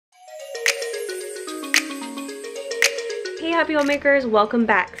Hey happy homemakers, welcome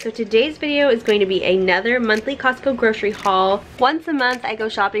back. So today's video is going to be another monthly Costco grocery haul. Once a month I go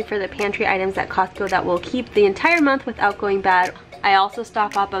shopping for the pantry items at Costco that will keep the entire month without going bad. I also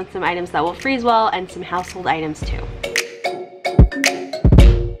stock up on some items that will freeze well and some household items too.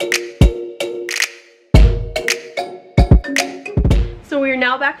 So we're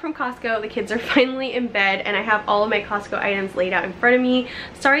now back from Costco. The kids are finally in bed and I have all of my Costco items laid out in front of me.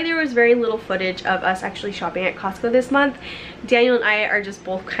 Sorry there was very little footage of us actually shopping at Costco this month. Daniel and I are just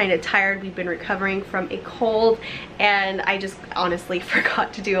both kind of tired. We've been recovering from a cold and I just honestly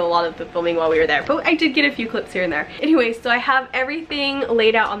forgot to do a lot of the filming while we were there. But I did get a few clips here and there. Anyway, so I have everything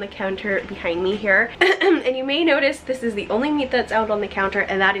laid out on the counter behind me here. And you may notice this is the only meat that's out on the counter,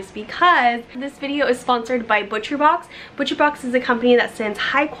 and that is because this video is sponsored by ButcherBox. ButcherBox is a company that sends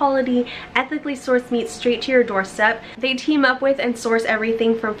high quality, ethically sourced meat straight to your doorstep. They team up with and source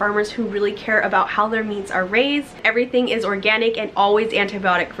everything from farmers who really care about how their meats are raised. Everything is organic and always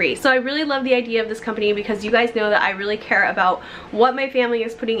antibiotic free. So I really love the idea of this company because you guys know that I really care about what my family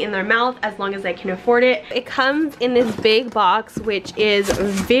is putting in their mouth as long as I can afford it. It comes in this big box which is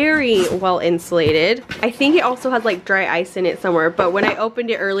very well insulated. I think it also has like dry ice in it somewhere, but when I opened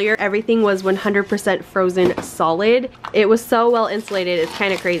it earlier everything was 100% frozen solid. It was so well insulated, it's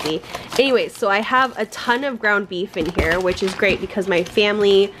kind of crazy. Anyway, so I have a ton of ground beef in here, which is great because my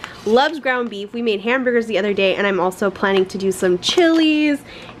family loves ground beef. We made hamburgers the other day and I'm also planning to do some chilies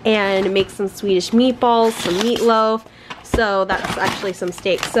and make some Swedish meatballs, some meatloaf. So that's actually some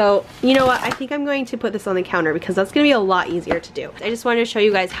steak. So you know what, I think I'm going to put this on the counter because that's gonna be a lot easier to do. I just wanted to show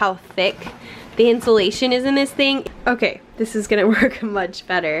you guys how thick the insulation is in this thing. Okay, this is gonna work much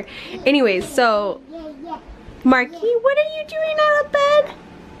better. Anyways, so Marky, what are you doing out of bed?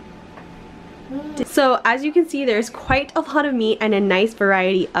 So as you can see, there's quite a lot of meat and a nice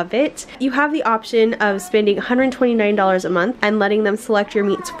variety of it. You have the option of spending $129 a month and letting them select your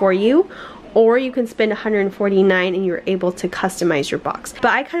meats for you, or you can spend $149 and you're able to customize your box.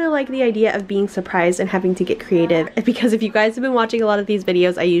 But I kind of like the idea of being surprised and having to get creative, because if you guys have been watching a lot of these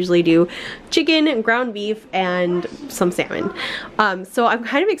videos, I usually do chicken, ground beef, and some salmon. So I'm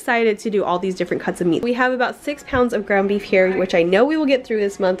kind of excited to do all these different cuts of meat. We have about 6 pounds of ground beef here, which I know we will get through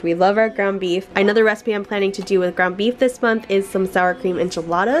this month. We love our ground beef. Another recipe I'm planning to do with ground beef this month is some sour cream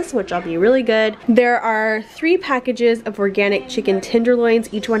enchiladas, which will be really good. There are 3 packages of organic chicken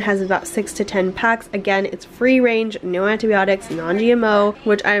tenderloins. Each one has about 6 to 10 packs. Again, it's free range, no antibiotics, non-GMO,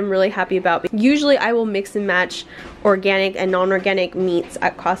 which I'm really happy about. Usually I will mix and match organic and non-organic meats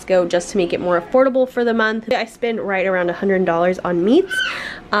at Costco just to make it more affordable for the month. I spend right around $100 on meats,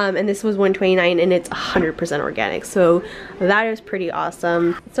 and this was $129 and it's 100% organic, so that is pretty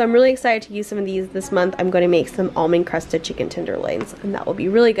awesome. So I'm really excited to use some of these this month. I'm going to make some almond crusted chicken tenderloins and that will be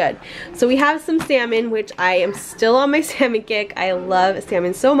really good. So we have some salmon, which I am still on my salmon kick. I love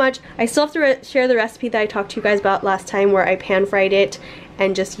salmon so much. I still have to share the recipe that I talked to you guys about last time where I pan fried it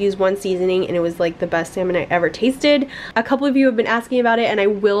and just use one seasoning, and it was like the best salmon I ever tasted. A couple of you have been asking about it and I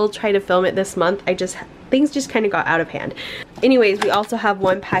will try to film it this month. Things just kind of got out of hand. Anyways, we also have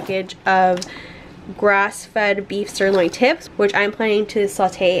 1 package of grass-fed beef sirloin tips, which I'm planning to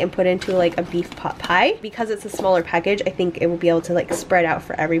saute and put into like a beef pot pie. Because it's a smaller package, I think it will be able to like spread out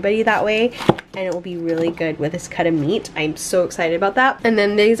for everybody that way, and it will be really good with this cut of meat. I'm so excited about that. And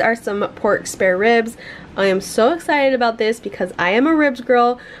then these are some pork spare ribs. I am so excited about this because I am a ribs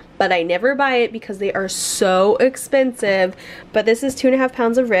girl, but I never buy it because they are so expensive. But this is 2.5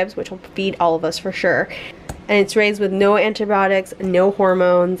 pounds of ribs, which will feed all of us for sure. And it's raised with no antibiotics, no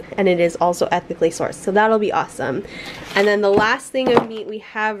hormones, and it is also ethically sourced, so that'll be awesome. And then the last thing of meat we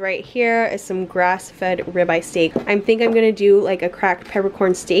have right here is some grass-fed ribeye steak. I think I'm gonna do like a cracked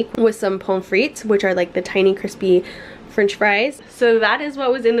peppercorn steak with some pommes frites, which are like the tiny crispy French fries. So that is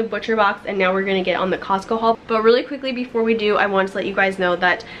what was in the butcher box, and now we're gonna get on the Costco haul. But really quickly before we do, I want to let you guys know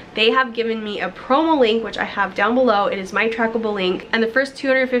that they have given me a promo link, which I have down below. It is my trackable link, and the first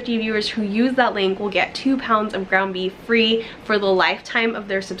 250 viewers who use that link will get 2 pounds of ground beef free for the lifetime of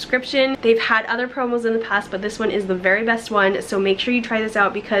their subscription. They've had other promos in the past, but this one is the very best one, so make sure you try this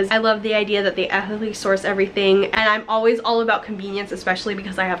out because I love the idea that they ethically source everything, and I'm always all about convenience, especially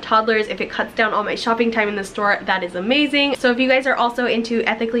because I have toddlers. If it cuts down all my shopping time in the store, that is amazing. So if you guys are also into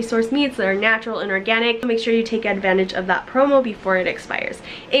ethically sourced meats that are natural and organic, make sure you take advantage of that promo before it expires.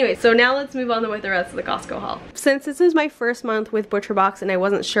 Anyway, so now let's move on with the rest of the Costco haul. Since this is my first month with ButcherBox and I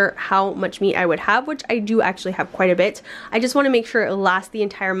wasn't sure how much meat I would have, which I do actually have quite a bit, I just want to make sure it lasts the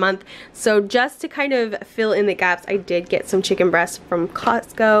entire month. So just to kind of fill in the gaps, I did get some chicken breasts from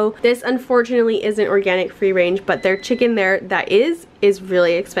Costco. This unfortunately isn't organic free range, but their chicken there that is is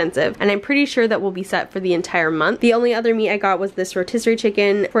really expensive, and I'm pretty sure that will be set for the entire month. The only other meat I got was this rotisserie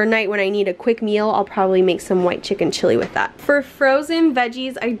chicken. For a night when I need a quick meal, I'll probably make some white chicken chili with that. For frozen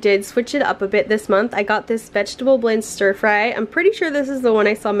veggies, I did switch it up a bit this month. I got this vegetable blend stir fry. I'm pretty sure this is the one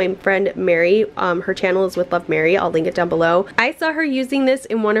I saw my friend Mary, her channel is With Love Mary, I'll link it down below. I saw her using this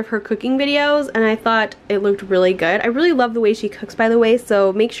in one of her cooking videos and I thought it looked really good. I really love the way she cooks, by the way,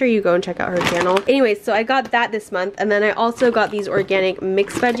 so make sure you go and check out her channel. Anyways, so I got that this month, and then I also got these organic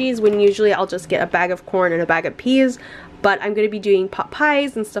mixed veggies, when usually I'll just get a bag of corn and a bag of peas, but I'm going to be doing pot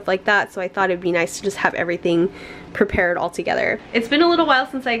pies and stuff like that, so I thought it'd be nice to just have everything prepared all together. It's been a little while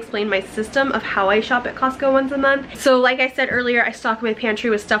since I explained my system of how I shop at Costco once a month. So like I said earlier, I stock my pantry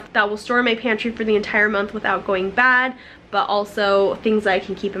with stuff that will store in my pantry for the entire month without going bad, but also things that I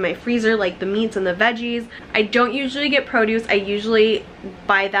can keep in my freezer, like the meats and the veggies. I don't usually get produce. I usually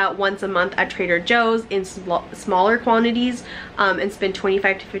buy that once a month at Trader Joe's in smaller quantities, and spend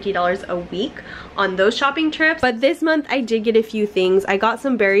 $25 to $50 a week on those shopping trips. But this month I did get a few things. I got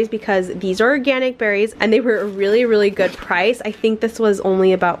some berries because these are organic berries and they were a really good price. I think this was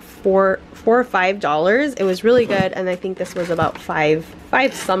only about $4 or $5. It was really good, and I think this was about five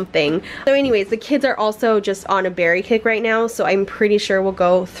something. So anyways, the kids are also just on a berry kick right now, so I'm pretty sure we'll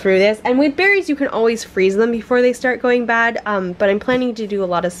go through this. And with berries, you can always freeze them before they start going bad, but I'm planning to do a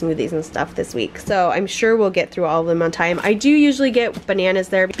lot of smoothies and stuff this week, so I'm sure we'll get through all of them on time. I do usually get bananas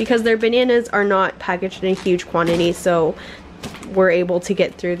there because their bananas are not packaged in a huge quantity, so we're able to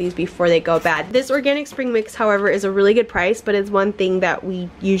get through these before they go bad. This organic spring mix, however, is a really good price, but it's one thing that we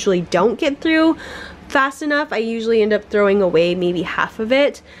usually don't get through fast enough. I usually end up throwing away maybe half of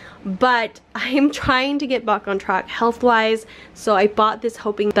it, but I am trying to get back on track health-wise, so I bought this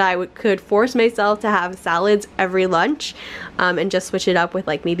hoping that I could force myself to have salads every lunch, and just switch it up with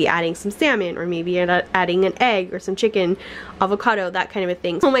like maybe adding some salmon, or maybe adding an egg or some chicken, avocado, that kind of a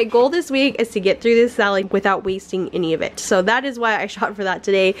thing. So my goal this week is to get through this salad without wasting any of it. So that is why I shot for that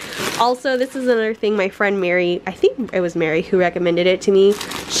today. Also, this is another thing my friend Mary, I think it was Mary who recommended it to me.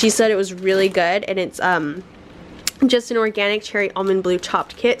 She said it was really good, and it's just an organic cherry almond blue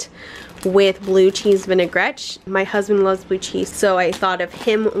chopped kit with blue cheese vinaigrette. My husband loves blue cheese, so I thought of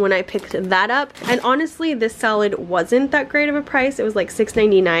him when I picked that up. And honestly, this salad wasn't that great of a price. It was like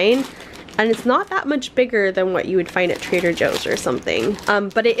 $6.99, and it's not that much bigger than what you would find at Trader Joe's or something,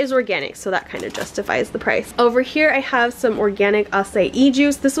 but it is organic, so that kind of justifies the price. Over here I have some organic acai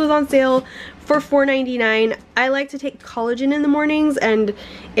juice. This was on sale for $4.99. I like to take collagen in the mornings, and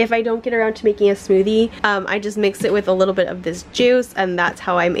if I don't get around to making a smoothie, I just mix it with a little bit of this juice, and that's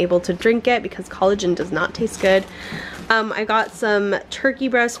how I'm able to drink it, because collagen does not taste good. I got some turkey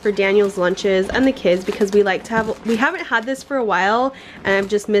breasts for Daniel's lunches and the kids, because we haven't had this for a while, and I've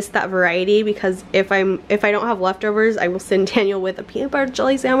just missed that variety, because if I don't have leftovers, I will send Daniel with a peanut butter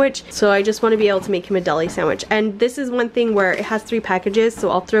jelly sandwich. So I just want to be able to make him a deli sandwich. And this is one thing where it has 3 packages, so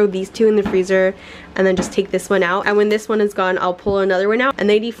I'll throw these 2 in the freezer and then just take this one out, and when this one is gone, I'll pull another one out, and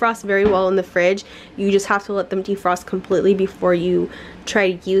they defrost very well in the fridge. You just have to let them defrost completely before you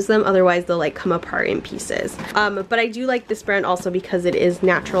try to use them, otherwise they'll like come apart in pieces. But I do like this brand also because it is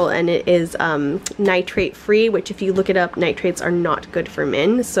natural and it is nitrate free, which if you look it up, nitrates are not good for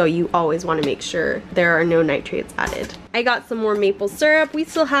men, so you always want to make sure there are no nitrates added. I got some more maple syrup. We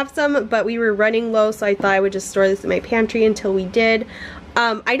still have some, but we were running low, so I thought I would just store this in my pantry until we did.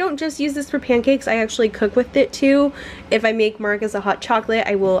 I don't just use this for pancakes, I actually cook with it too. If I make Marcus a hot chocolate,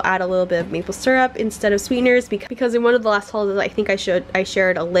 I will add a little bit of maple syrup instead of sweeteners, because in one of the last hauls, I think I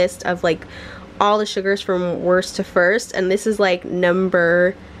shared a list of like all the sugars from worst to first, and this is like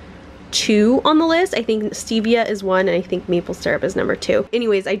number 2 on the list. I think stevia is 1, and I think maple syrup is number 2.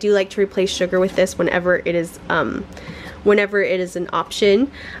 Anyways, I do like to replace sugar with this whenever it is an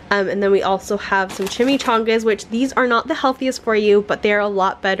option. And then we also have some chimichangas, which these are not the healthiest for you, but they're a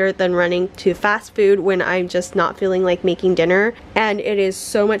lot better than running to fast food when I'm just not feeling like making dinner, and it is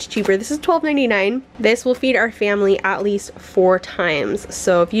so much cheaper. This is $12.99. This will feed our family at least 4 times,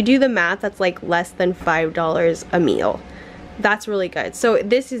 so if you do the math, that's like less than $5 a meal. That's really good. So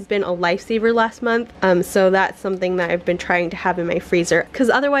this has been a lifesaver last month, so that's something that I've been trying to have in my freezer, because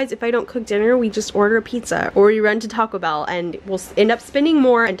otherwise if I don't cook dinner, we just order a pizza or we run to Taco Bell, and we'll end up spending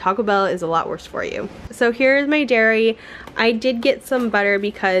more, and Taco Bell is a lot worse for you. So here is my dairy. I did get some butter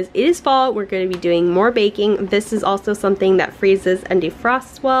because it is fall. We're going to be doing more baking. This is also something that freezes and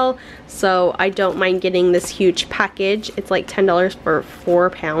defrosts well, so I don't mind getting this huge package. It's like $10 for 4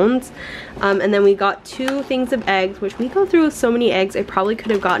 pounds. And then we got 2 things of eggs, which we go through with so many eggs. I probably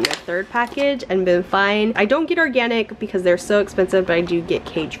could have gotten a 3rd package and been fine. I don't get organic because they're so expensive, but I do get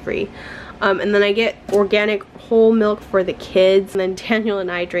cage free. And then I get organic whole milk for the kids, and then Daniel and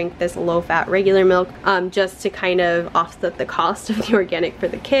I drink this low-fat regular milk just to kind of offset the cost of the organic for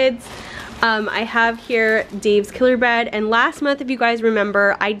the kids. I have here Dave's Killer Bread, and last month, if you guys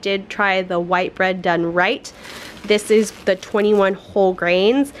remember, I did try the white bread done right. This is the 21 whole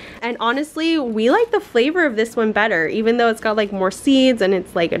grains, and honestly, we like the flavor of this one better, even though it's got like more seeds and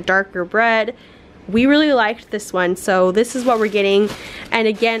it's like a darker bread. We really liked this one, so this is what we're getting. And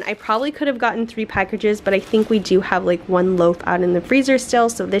again, I probably could have gotten 3 packages, but I think we do have like 1 loaf out in the freezer still,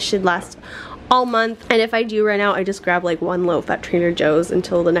 so this should last all month. And if I do run out, I just grab like 1 loaf at Trader Joe's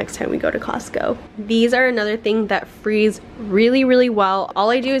until the next time we go to Costco. These are another thing that freeze really, really well.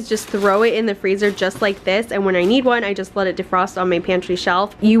 All I do is just throw it in the freezer just like this, and when I need one, I just let it defrost on my pantry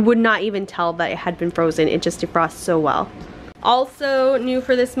shelf. You would not even tell that it had been frozen. It just defrosts so well. Also new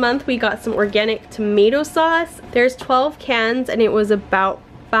for this month, we got some organic tomato sauce. There's 12 cans, and it was about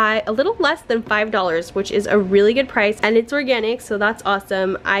a little less than $5, which is a really good price, and it's organic, so that's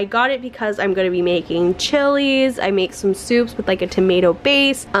awesome. I got it because I'm going to be making chilies. I make some soups with like a tomato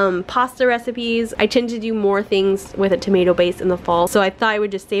base, pasta recipes. I tend to do more things with a tomato base in the fall, so I thought I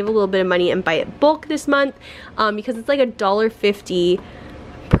would just save a little bit of money and buy it bulk this month because it's like $1.50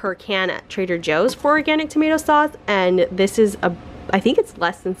 per can at Trader Joe's for organic tomato sauce, and this is I think it's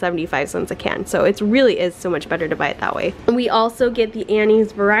less than 75 cents a can, so it really is so much better to buy it that way. And we also get the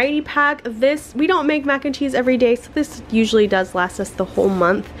Annie's variety pack. We don't make mac and cheese every day, so this usually does last us the whole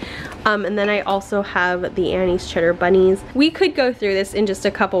month. And then I also have the Annie's cheddar bunnies. We could go through this in just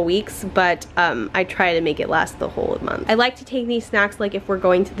a couple weeks, but I try to make it last the whole month. I like to take these snacks like if we're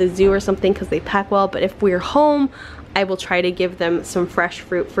going to the zoo or something because they pack well, but if we're home, I will try to give them some fresh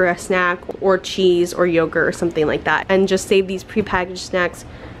fruit for a snack, or cheese or yogurt or something like that, and just save these prepackaged snacks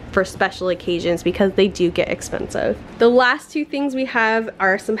for special occasions because they do get expensive. The last 2 things we have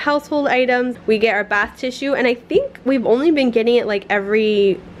are some household items. We get our bath tissue, and I think we've only been getting it like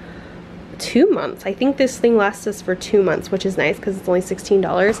every 2 months. I think this thing lasts us for 2 months, which is nice because it's only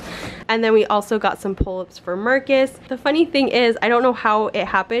 $16. And then we also got some pull-ups for Marcus. The funny thing is, I don't know how it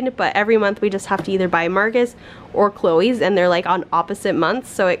happened, but every month we just have to either buy Marcus or Chloe's, and they're like on opposite months,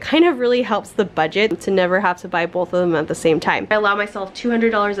 so it kind of really helps the budget to never have to buy both of them at the same time. I allow myself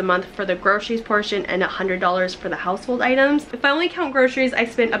 $200 a month for the groceries portion and $100 for the household items. If I only count groceries, I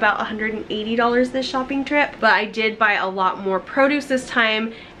spent about $180 this shopping trip, but I did buy a lot more produce this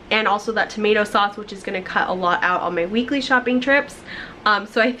time, and also that tomato sauce, which is going to cut a lot out on my weekly shopping trips.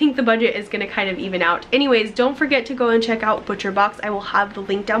 So I think the budget is going to kind of even out. Anyways, don't forget to go and check out ButcherBox. I will have the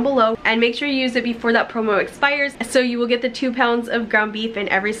link down below, and make sure you use it before that promo expires, so you will get the 2 pounds of ground beef in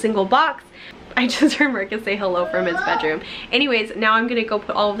every single box. I just heard Marcus say hello from his bedroom. Anyways, now I'm gonna go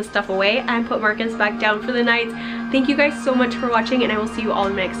put all of the stuff away and put Marcus back down for the night. Thank you guys so much for watching, and I will see you all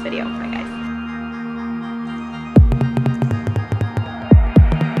in my next video. Bye.